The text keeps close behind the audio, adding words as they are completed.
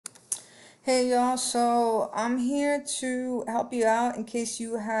Hey y'all, so I'm here to help you out in case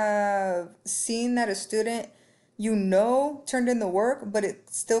you have seen that a student turned in the work, but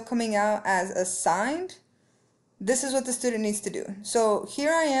it's still coming out as assigned. This is what the student needs to do. So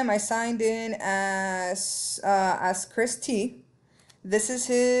here I am, I signed in as Chris T. This is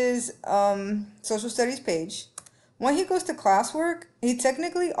his social studies page. When he goes to classwork, he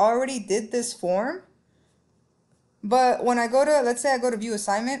technically already did this form, but when I go to, let's say I go to view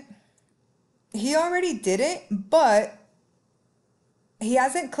assignment, he already did it, but he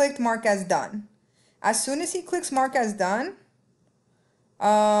hasn't clicked mark as done. As soon as he clicks mark as done,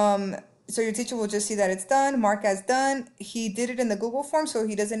 um, so your teacher will just see that it's done, mark as done. He did it in the Google form, so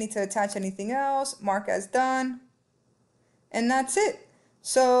he doesn't need to attach anything else, mark as done, and that's it.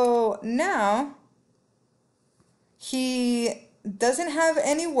 So now he doesn't have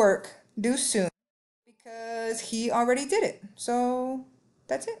any work due soon because he already did it. So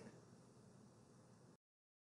that's it.